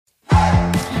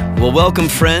Well, welcome,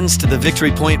 friends, to the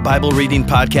Victory Point Bible Reading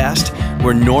Podcast,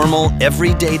 where normal,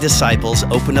 everyday disciples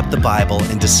open up the Bible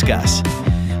and discuss.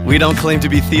 We don't claim to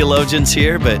be theologians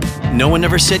here, but no one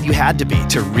ever said you had to be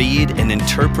to read and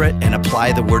interpret and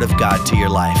apply the Word of God to your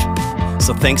life.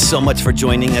 So thanks so much for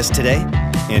joining us today,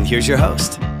 and here's your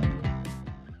host.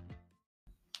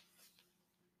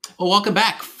 Well, welcome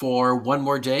back for one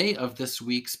more day of this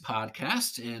week's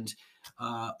podcast. And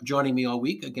joining me all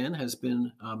week again has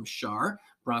been Shar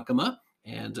Brankema.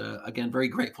 And again, very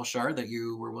grateful, Shar, that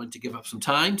you were willing to give up some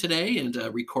time today and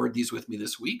record these with me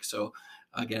this week. So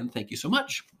again, thank you so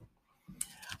much.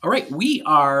 All right, we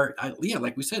are,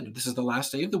 like we said, this is the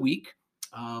last day of the week.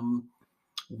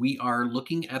 We are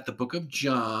looking at the book of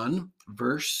John,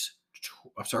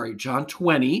 John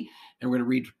 20, and we're going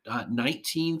to read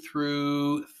 19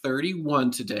 through 31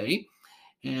 today.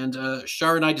 And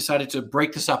Shar and I decided to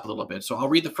break this up a little bit. So I'll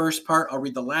read the first part, I'll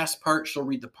read the last part, she'll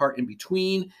read the part in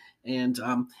between. And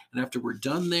after we're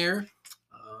done there,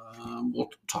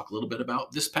 we'll talk a little bit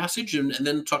about this passage and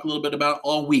then talk a little bit about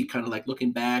all week, kind of like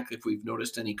looking back if we've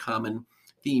noticed any common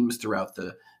themes throughout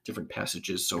the different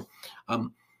passages. So,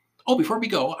 before we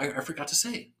go, I forgot to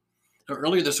say,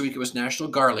 earlier this week it was National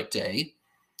Garlic Day,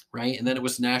 right? And then it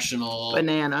was National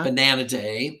Banana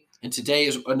Day. And today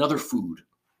is another food.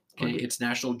 Okay, it's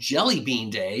National Jelly Bean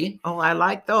Day. Oh, I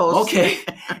like those. Okay,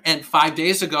 and 5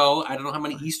 days ago, I don't know how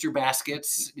many Easter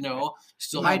baskets,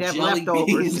 still have jelly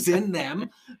beans in them,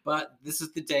 but this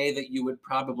is the day that you would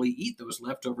probably eat those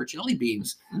leftover jelly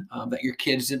beans that your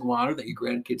kids didn't want or that your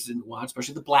grandkids didn't want,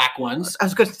 especially the black ones. I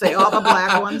was going to say all the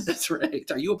black ones. That's right.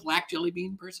 Are you a black jelly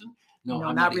bean person? No,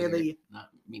 I'm not really. Not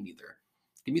me neither.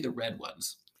 Give me the red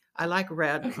ones. I like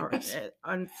red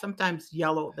and sometimes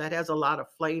yellow. That has a lot of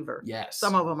flavor. Yes.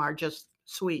 Some of them are just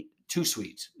sweet. Too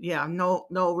sweet. Yeah, no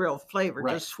real flavor,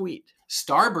 right. Just sweet.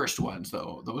 Starburst ones,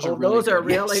 though. Those are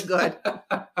really good.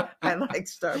 I like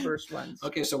Starburst ones.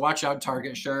 Okay, so watch out,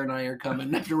 Target. Shar and I are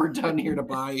coming after we're done here to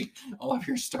buy all of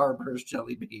your Starburst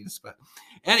jelly beans. But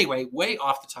anyway, way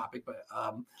off the topic, but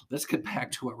let's get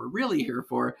back to what we're really here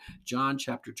for, John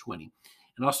chapter 20.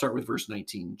 And I'll start with verse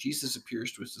 19. Jesus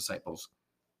appears to his disciples.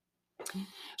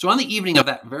 So on the evening of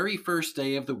that very first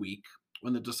day of the week,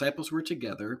 when the disciples were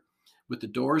together, with the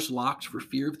doors locked for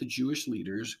fear of the Jewish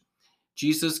leaders,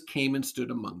 Jesus came and stood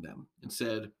among them and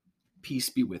said, "Peace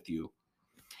be with you."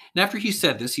 And after he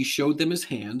said this, he showed them his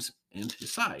hands and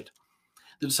his side.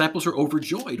 The disciples were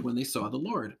overjoyed when they saw the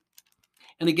Lord.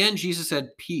 And again, Jesus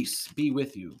said, "Peace be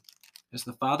with you. As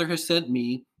the Father has sent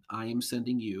me, I am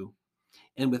sending you."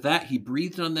 And with that, he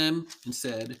breathed on them and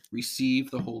said,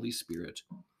 "Receive the Holy Spirit.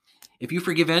 If you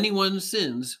forgive anyone's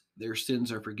sins, their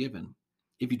sins are forgiven.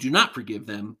 If you do not forgive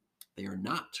them, they are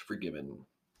not forgiven."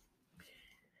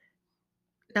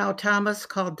 Now Thomas,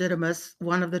 called Didymus,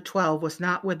 one of the 12, was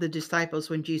not with the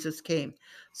disciples when Jesus came.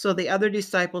 So the other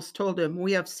disciples told him,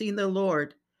 "We have seen the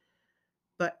Lord."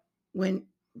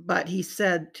 But he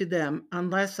said to them,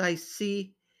 "Unless I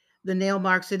see the nail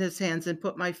marks in his hands and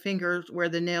put my fingers where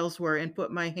the nails were and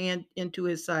put my hand into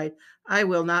his side, I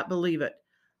will not believe it."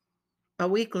 A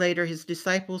week later, his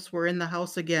disciples were in the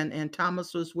house again, and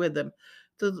Thomas was with them.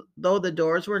 Though the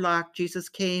doors were locked, Jesus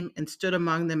came and stood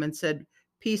among them and said,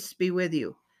 "Peace be with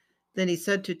you." Then he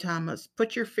said to Thomas,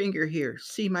 "Put your finger here.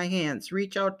 See my hands.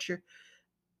 Reach out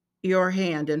your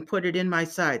hand and put it in my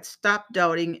side. Stop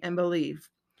doubting and believe."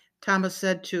 Thomas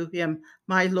said to him,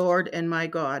 "My Lord and my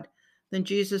God." Then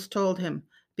Jesus told him,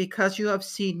 "Because you have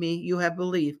seen me, you have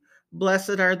believed.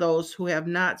 Blessed are those who have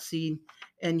not seen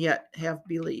and yet have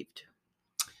believed."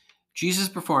 Jesus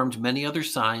performed many other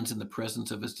signs in the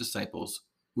presence of his disciples,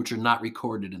 which are not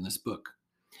recorded in this book.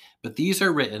 But these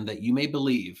are written that you may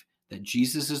believe that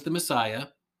Jesus is the Messiah,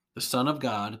 the Son of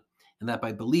God, and that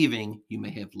by believing you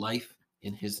may have life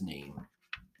in his name.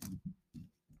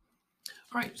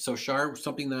 All right, so Shar,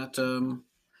 something that...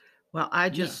 Well, I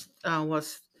just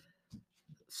was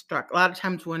struck. A lot of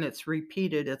times when it's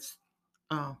repeated, it's...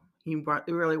 He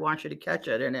really wants you to catch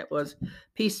it, and it was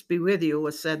 "Peace be with you"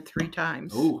 was said 3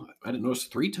 times. Oh, I didn't notice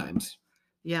 3 times.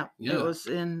 Yeah. It was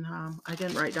in. I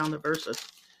didn't write down the verses.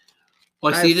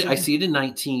 Well, I see it in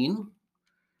 19.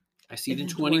 I see it in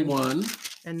 21.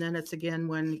 And then it's again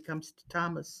when he comes to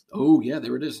Thomas. Oh, yeah,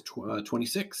 there it is,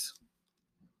 26.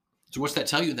 So what's that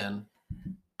tell you then?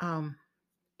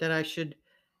 That I should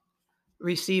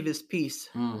receive his peace,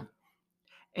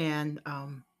 and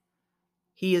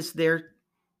he is there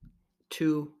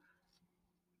to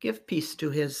give peace to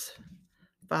his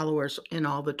followers in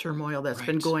all the turmoil that's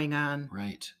been going on.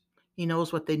 Right. He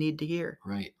knows what they need to hear.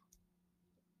 Right.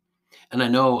 And I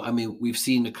know, we've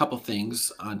seen a couple things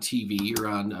on TV or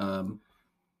on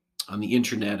on the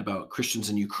internet about Christians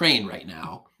in Ukraine right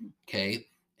now. Okay.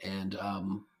 And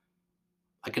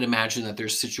I can imagine that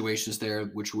there's situations there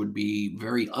which would be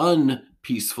very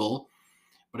unpeaceful,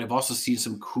 but I've also seen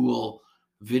some cool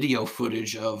video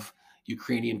footage of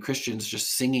Ukrainian Christians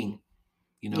just singing,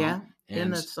 Yeah, in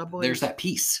and the subways. there's that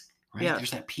peace, right? Yeah.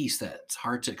 There's that peace that's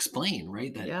hard to explain,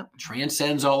 right? That Yeah.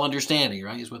 transcends all understanding,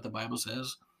 right? Is what the Bible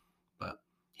says. But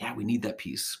yeah, we need that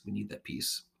peace. We need that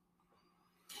peace.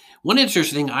 One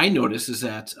interesting thing I noticed is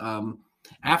that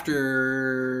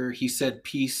after he said,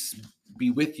 peace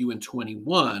be with you in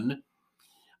 21,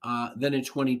 then in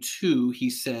 22, he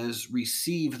says,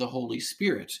 receive the Holy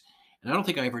Spirit. And I don't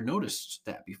think I ever noticed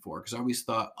that before, because I always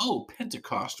thought, oh,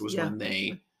 Pentecost was Yeah. when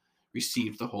they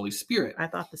received the Holy Spirit. I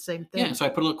thought the same thing. Yeah, so I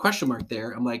put a little question mark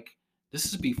there. I'm like, this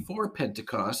is before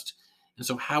Pentecost. And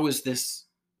so how is this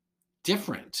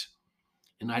different?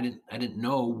 And I didn't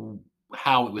know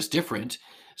how it was different.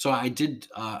 So I did,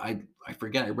 I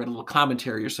forget, I read a little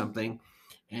commentary or something.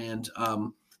 And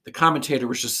the commentator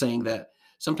was just saying that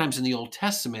sometimes in the Old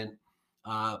Testament,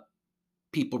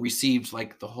 people received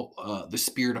like the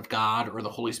Spirit of God or the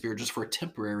Holy Spirit just for a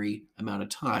temporary amount of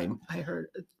time. I heard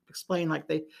it explained like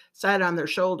they sat on their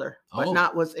shoulder, but Oh.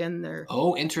 not was in their.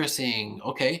 Oh, interesting.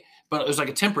 Okay, but it was like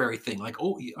a temporary thing. Like,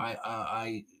 oh,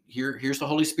 here's the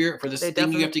Holy Spirit for this They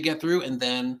thing you definitely- have to get through, and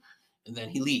then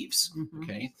he leaves. Mhm.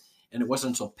 Okay, and it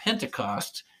wasn't until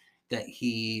Pentecost that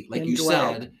he, like you Indwelled.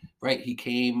 said, right? He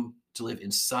came to live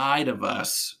inside of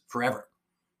us forever,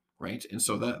 right? And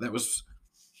so that was,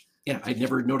 yeah, I'd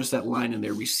never noticed that line in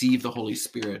there. Receive the Holy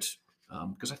Spirit,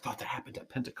 because I thought that happened at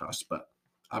Pentecost, but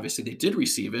obviously they did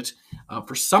receive it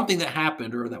for something that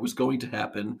happened or that was going to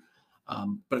happen.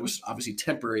 But it was obviously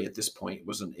temporary at this point. It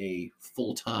wasn't a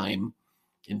full-time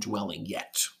indwelling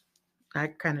yet. I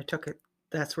kind of took it.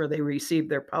 That's where they received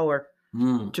their power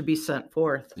Mm, to be sent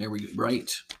forth. there we go.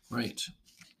 Right.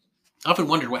 I often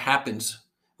wondered what happens.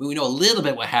 We know a little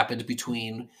bit what happened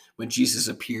between when Jesus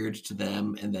appeared to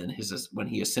them and then when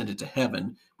he ascended to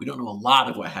heaven. We don't know a lot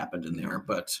of what happened in there,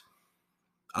 but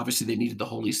obviously they needed the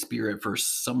Holy Spirit for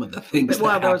some of the things.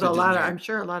 Well, that there was a happened in lot of, there. I'm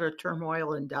sure, a lot of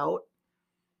turmoil and doubt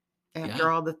after Yeah.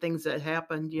 all the things that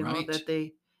happened. Right. That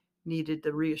they needed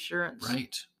the reassurance.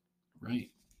 Right.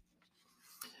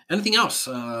 Anything else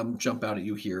jump out at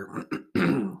you here?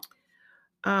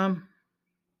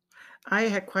 I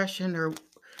had questioned or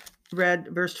read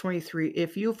verse 23.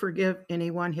 If you forgive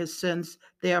anyone his sins,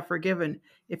 they are forgiven.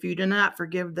 If you do not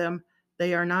forgive them,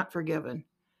 they are not forgiven.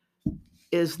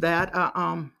 Is that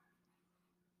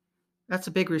that's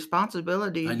a big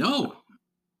responsibility? I know.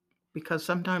 Because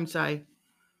sometimes I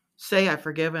say I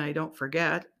forgive and I don't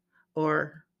forget,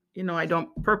 or I don't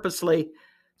purposely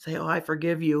say, oh, I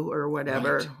forgive you or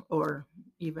whatever, Right. or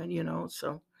even,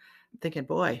 so I'm thinking,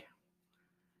 boy,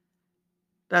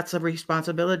 that's a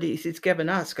responsibility he's given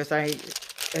us, because I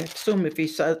assume if he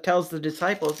tells the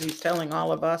disciples, he's telling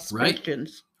all of us Right.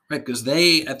 Christians. Right, because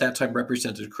they at that time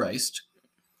represented Christ.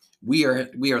 We are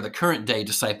the current day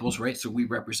disciples, right? So we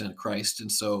represent Christ,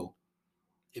 and so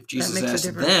if Jesus makes a asked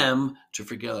difference. them to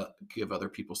forgive other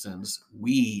people's sins,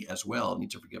 we as well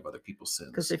need to forgive other people's sins.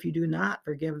 Because if you do not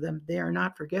forgive them, they are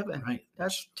not forgiven. Right,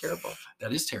 That's terrible.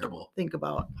 that is terrible. Think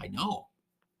about. I know.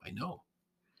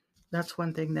 That's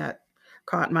one thing that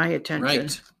caught my attention.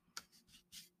 Right.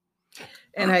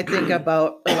 And I think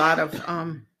about a lot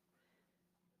of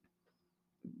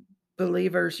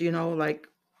believers, like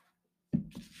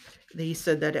he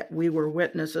said that we were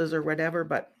witnesses or whatever,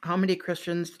 but how many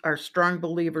Christians are strong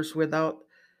believers without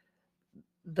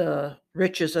the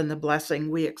riches and the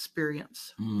blessing we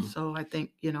experience? Mm. So I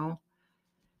think,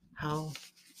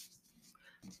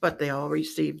 but they all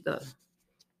received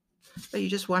but you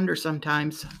just wonder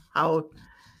sometimes how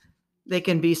they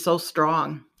can be so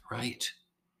strong. Right.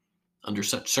 Under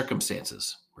such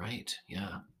circumstances. Right.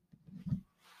 Yeah.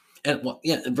 And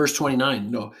in verse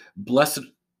 29, blessed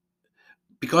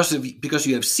because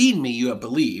you have seen me, you have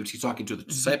believed. He's talking to the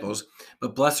disciples,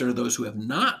 but blessed are those who have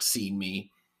not seen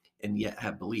me and yet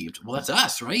have believed. Well, that's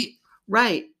us, right?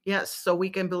 Right. Yes. So we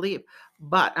can believe.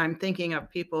 But I'm thinking of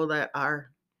people that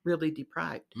are really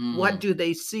deprived. What do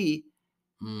they see?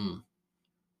 Mm,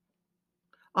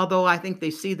 Although I think they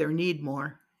see their need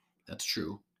more. that's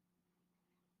true.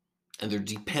 And they're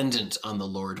dependent on the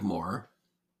Lord more,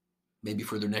 maybe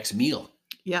for their next meal,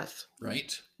 Yes,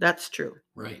 right? that's true.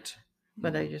 Right.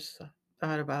 But I just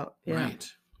thought about, Right.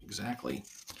 Exactly.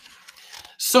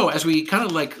 So as we kind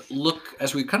of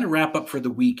wrap up for the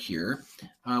week here,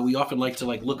 we often like to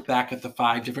look back at the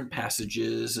 5 different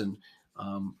passages and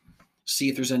see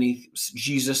if there's any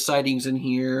Jesus sightings in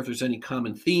here, if there's any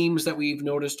common themes that we've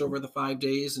noticed over the 5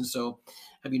 days. And so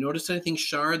have you noticed anything,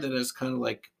 Shar, that has kind of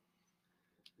like,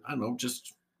 I don't know,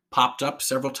 just popped up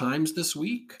several times this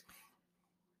week?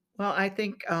 Well, I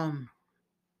think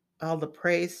all the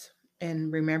praise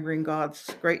and remembering God's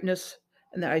greatness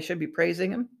and that I should be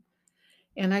praising him.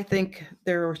 And I think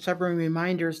there are several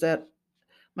reminders that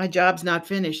my job's not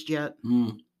finished yet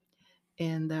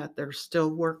and that there's still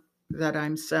work that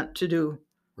I'm sent to do.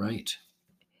 Right.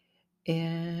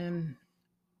 And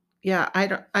yeah,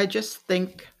 I just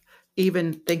think,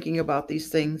 even thinking about these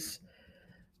things,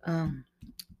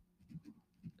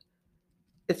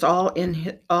 it's all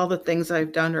in all the things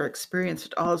I've done or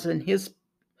experienced, all is in his,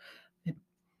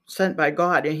 sent by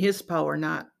God, in his power,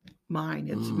 not mine.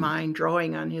 It's mine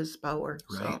drawing on his power.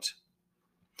 Right.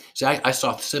 See, I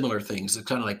saw similar things. It's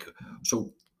kind of like,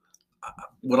 so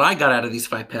what I got out of these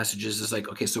 5 passages is like,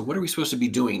 okay, so what are we supposed to be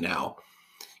doing now?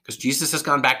 Because Jesus has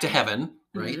gone back to heaven,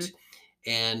 right?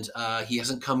 And he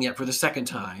hasn't come yet for the second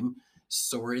time.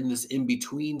 So we're in this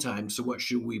in-between time. So what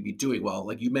should we be doing? Well,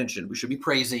 like you mentioned, we should be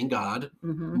praising God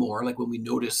more, like when we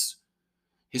notice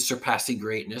his surpassing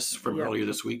greatness from earlier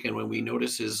this week. And when we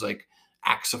notice his like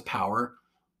acts of power,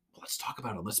 let's talk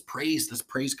about it. Let's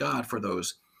praise God for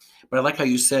those. But I like how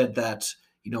you said that,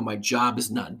 my job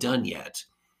is not done yet.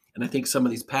 And I think some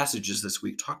of these passages this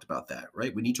week talked about that,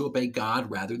 right? We need to obey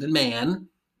God rather than man,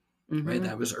 right?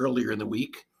 That was earlier in the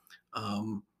week.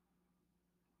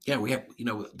 We have,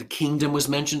 the kingdom was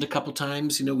mentioned a couple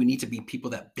times. We need to be people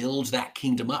that build that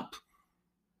kingdom up.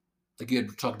 Like you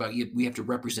had talked about, we have to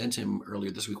represent him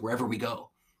earlier this week, wherever we go,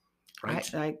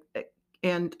 right?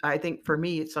 And I think for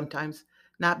me, it's sometimes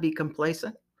not be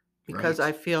complacent, because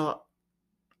I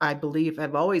believe,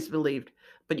 I've always believed,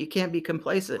 but you can't be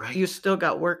complacent. Right. You still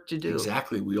got work to do.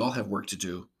 Exactly. We all have work to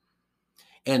do.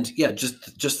 And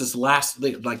just this last,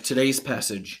 like today's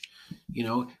passage,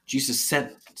 Jesus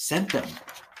sent them.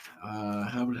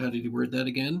 How did he word that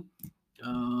again?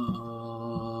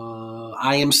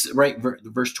 I am, right,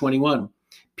 verse 21.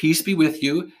 Peace be with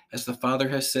you. As the Father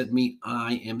has sent me,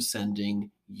 I am sending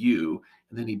you.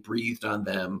 And then he breathed on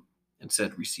them and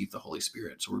said, receive the Holy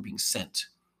Spirit. So we're being sent.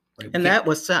 Right? And that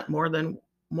was sent more than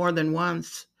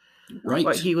once. Right.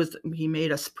 But he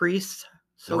made us priests.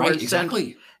 So right,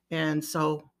 exactly. And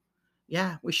so,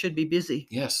 yeah, we should be busy.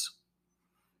 Yes.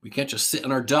 We can't just sit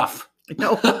in our duff.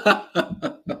 No.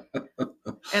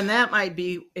 And that might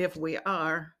be, if we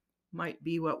might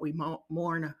be what we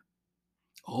mourn.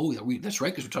 Oh, that's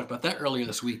right, because we talked about that earlier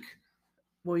this week.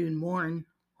 We mourn.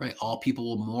 Right. All people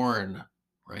will mourn,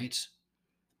 right?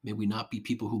 May we not be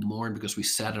people who mourn because we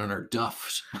sat on our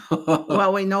duffs.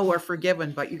 Well, we know we're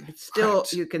forgiven, but you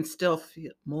can still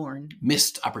mourn.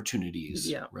 Missed opportunities.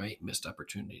 Yeah. Right. Missed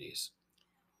opportunities.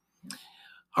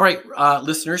 All right,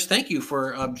 listeners, thank you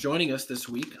for joining us this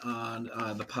week on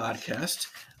the podcast.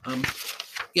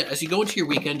 As you go into your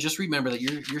weekend, just remember that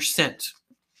you're sent.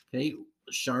 Okay,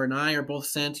 Shar and I are both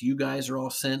sent. You guys are all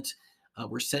sent.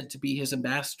 We're sent to be his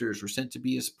ambassadors. We're sent to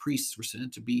be his priests. We're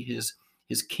sent to be his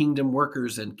kingdom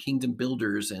workers and kingdom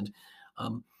builders. And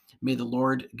may the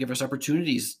Lord give us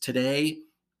opportunities today,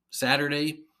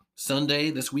 Saturday,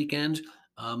 Sunday, this weekend,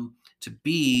 to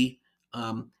be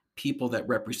people that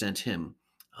represent him.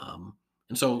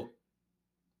 And so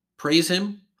praise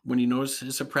him when you notice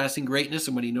his surpassing greatness,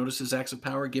 and when he notices acts of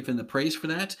power, give him the praise for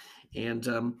that. And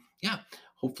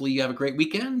hopefully you have a great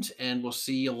weekend, and we'll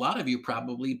see a lot of you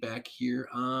probably back here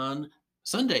on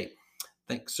Sunday.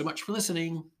 Thanks so much for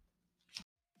listening.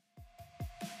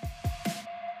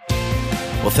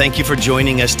 Well, thank you for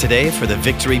joining us today for the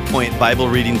Victory Point Bible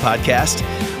Reading Podcast.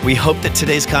 We hope that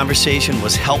today's conversation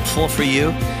was helpful for you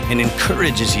and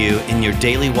encourages you in your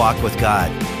daily walk with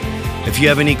God. If you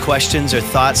have any questions or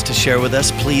thoughts to share with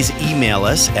us, please email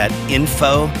us at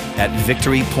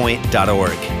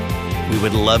info@victorypoint.org. We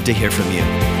would love to hear from you.